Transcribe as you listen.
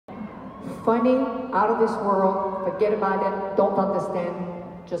funny, out of this world, forget about it, don't understand,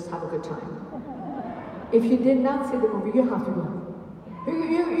 just have a good time. If you did not see the movie, you have to go.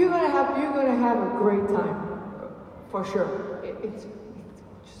 You're gonna have a great time, for sure. It's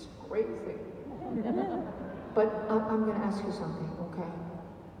just crazy. But I'm gonna ask you something, okay?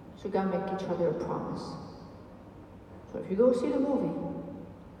 So you gotta make each other a promise. So if you go see the movie,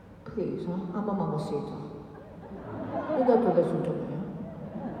 please, huh? I'm a mamacita. You got to listen to me, huh?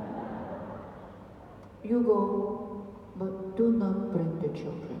 You go, but do not bring the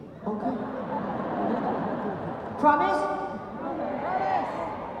children, okay? Promise?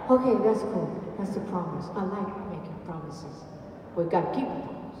 Okay, that's cool. That's the promise. I like making promises. We gotta keep the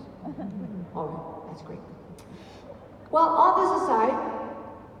promise. All right, that's great. Well, all this aside,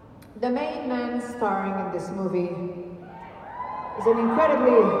 the main man starring in this movie is an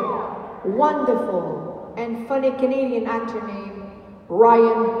incredibly wonderful and funny Canadian actor named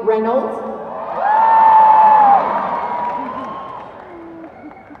Ryan Reynolds.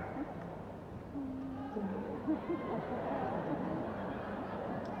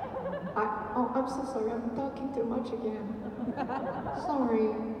 I'm so sorry, I'm talking too much again.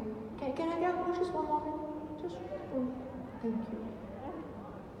 Sorry. Can I get just one moment? Just thank you.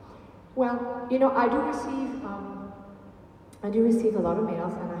 Well, you know, I do receive a lot of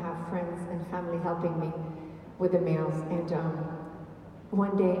mails, and I have friends and family helping me with the mails. And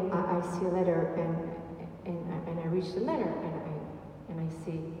one day I see a letter, and I reach the letter, and I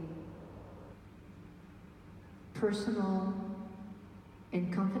see personal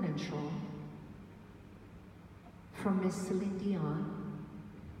and confidential from Miss Celine Dion,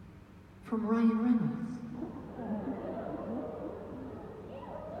 from Ryan Reynolds.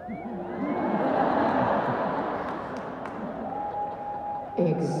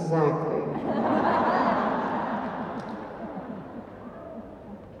 Exactly.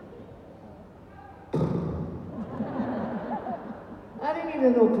 I didn't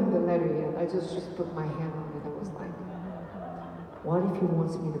even open the letter yet. I just put my hand on it. I was like, what if he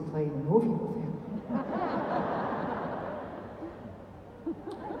wants me to play in a movie with him?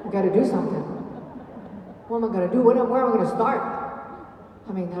 I gotta do something. What am I gonna do? Where am I gonna start?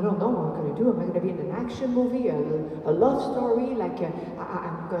 I mean, I don't know what I'm gonna do. Am I gonna be in an action movie, a love story? Like,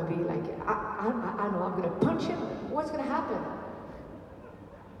 I'm gonna be like, I don't know, I'm gonna punch him? What's gonna happen?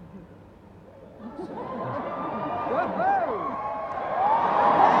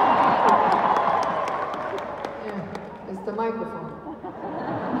 Yeah, it's the microphone.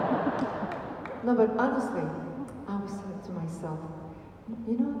 No, but honestly, I was saying to myself,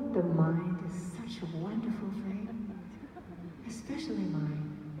 you know, the mind is such a wonderful thing, especially mine.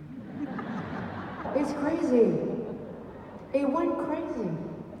 It's crazy. It went crazy.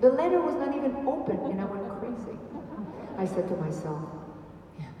 The letter was not even open, and I went crazy. I said to myself,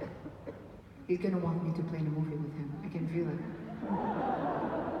 yeah, he's gonna want me to play in a movie with him. I can feel it.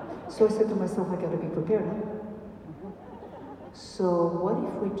 So I said to myself, I gotta be prepared, huh? So what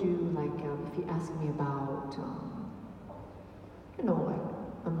if we do, like, if he asks me about, you know, like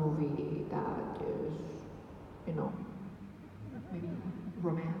a movie that is, you know, maybe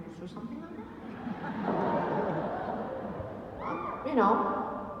romance or something like that? You know,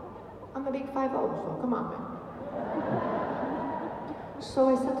 I'm a big 5-0, so come on, man. So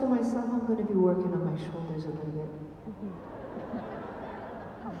I said to myself, I'm going to be working on my shoulders a little bit.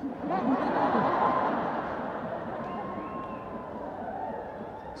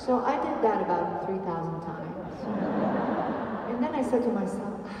 So I did that about 3,000 times. And then I said to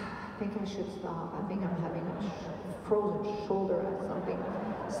myself, I think I should stop. I think I'm having a frozen shoulder or something.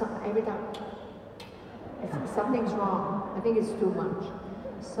 Every time, something's wrong. I think it's too much.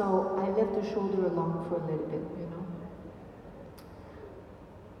 So I left the shoulder alone for a little bit, you know.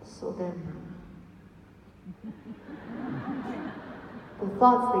 So then, the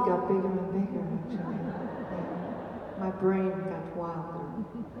thoughts, they got bigger and bigger, actually. My brain got wilder.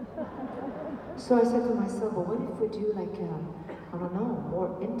 So I said to myself, well, what if we do like, I don't know, more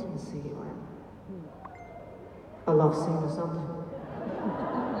intimacy or a love scene or something?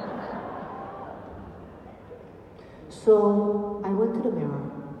 So I went to the mirror.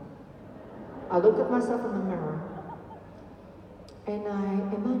 I looked at myself in the mirror, and I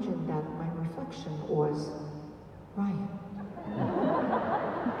imagined that my reflection was Ryan.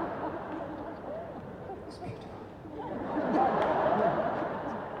 It's beautiful.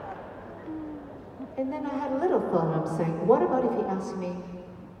 And then I had a little thought. I'm saying, what about if he asked me,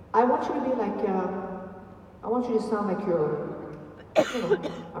 I want you to be like, I want you to sound like you're, you know,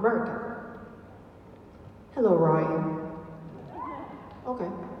 American. Hello, Ryan. Okay,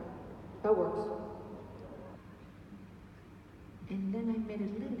 that works. And then I made it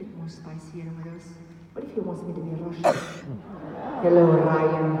a little bit more spicier with us? What if he wants me to be Russian? Hello,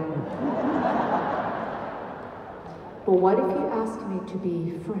 Ryan. But what if he asked me to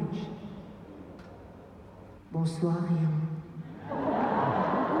be French? Bonsoir, Ryan.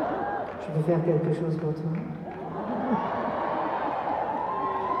 Je peux faire quelque chose pour toi?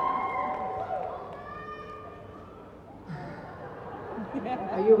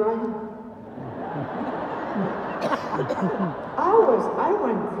 Are you Ryan? I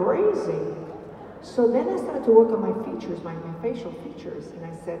went crazy. So then I started to work on my features, my facial features, and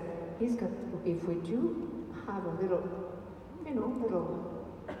I said, if we do have a little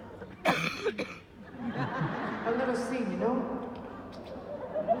scene, I don't know.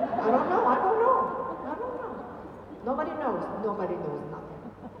 Nobody knows nothing.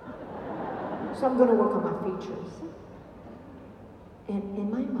 So I'm gonna work on my features. And in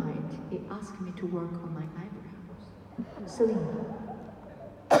my mind, it asked me to work on my eyebrows. Celine,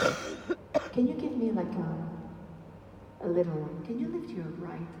 can you give me like a little, can you lift your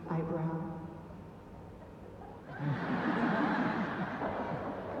right eyebrow?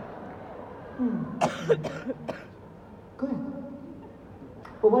 Good.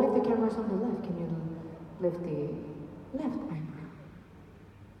 But what if the camera's on the left? Can you lift the left eyebrow?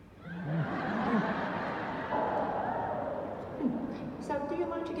 So do you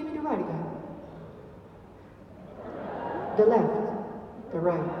mind to give me the right again? The left, the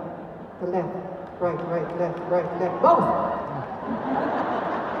right, the left, right, left, both!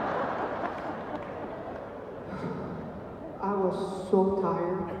 I was so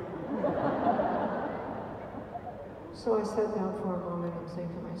tired. So I sat down for a moment and saying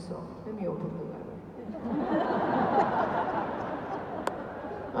to myself, let me open the letter.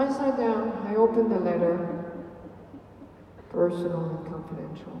 I sat down, I opened the letter, personal and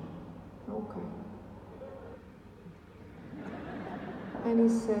confidential. Okay. And he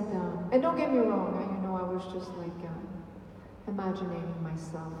said, and don't get me wrong, I was just like imagining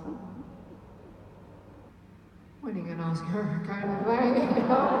myself winning an Oscar kind of thing,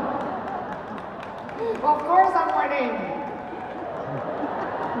 Of course I'm winning!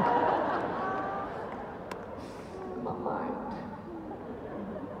 In my mind.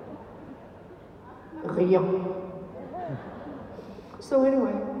 Rien. So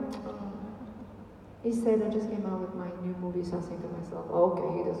anyway, he said, I just came out with my new movie, so I was thinking to myself,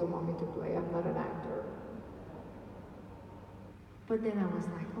 okay, he doesn't want me to play, I'm not an actor. But then I was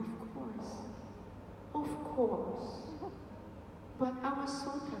like, of course. But I was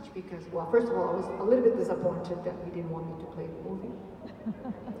so touched because, well, first of all, I was a little bit disappointed that he didn't want me to play the movie.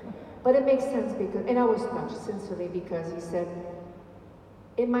 But it makes sense because, and I was touched sincerely because he said,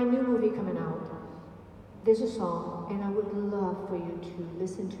 in my new movie coming out, there's a song, and I would love for you to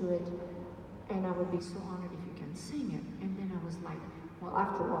listen to it, and I would be so honored if you can sing it. And then I was like, well,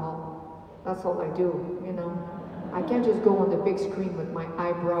 after all, that's all I do, I can't just go on the big screen with my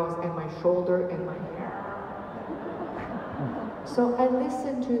eyebrows and my shoulder and my hair. So I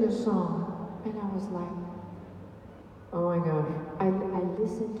listened to the song, and I was like, oh my gosh. I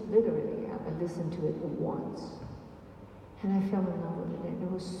listened, literally, I listened to it once. And I fell in love with it, and it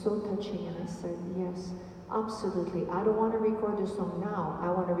was so touching, and I said, yes, absolutely. I don't want to record the song now.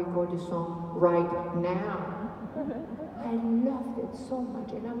 I want to record the song right now. I loved it so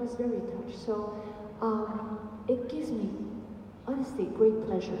much, and I was very touched. So it gives me, honestly, great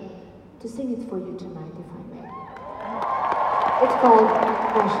pleasure to sing it for you tonight, if I may. It's called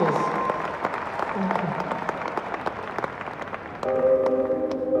Ashes. Thank you.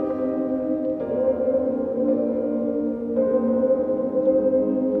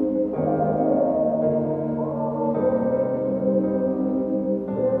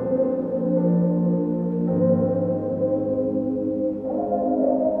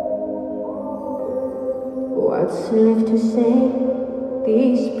 What's left to say?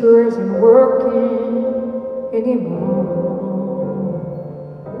 These prayers aren't working anymore.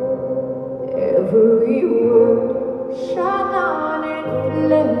 Every word shot down in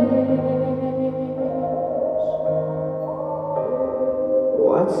flames.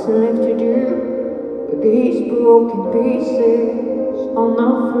 What's left to do with these broken pieces on the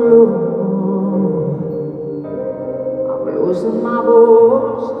floor? I'm losing my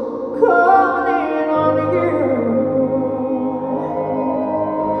voice, calling on you.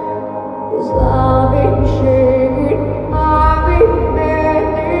 'Cause I've been shaking, I've been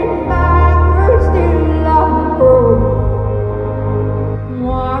bending backwards till I'm broke.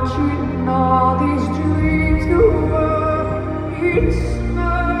 Watching all these dreams go up in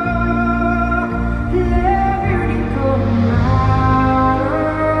smoke. Let beauty come out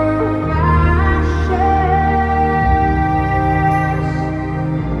of ashes.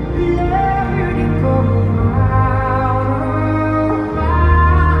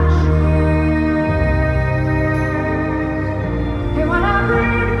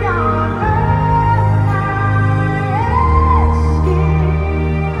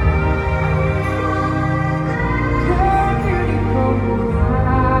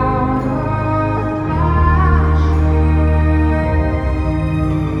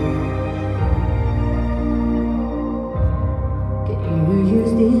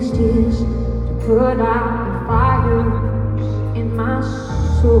 use these tears to put out the fires in my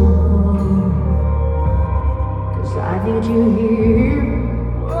soul. 'Cause I need you here.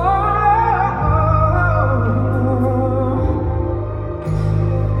 Oh,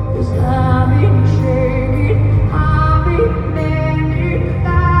 'cause I've been shaking, I've been bending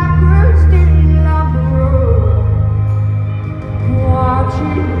backwards till I'm broke.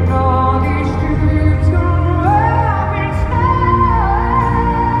 Watching all these dreams go up in smoke.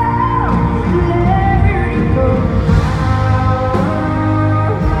 Let me go out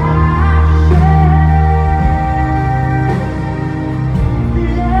of my shell.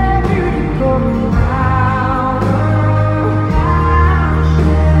 Let me go out of my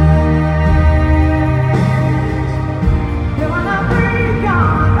shell. Gonna break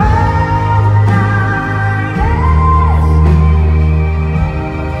on all night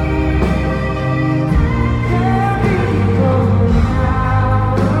and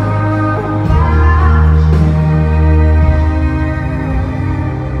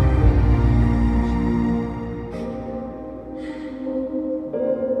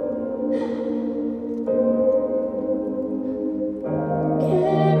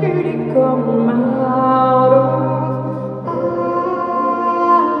come out.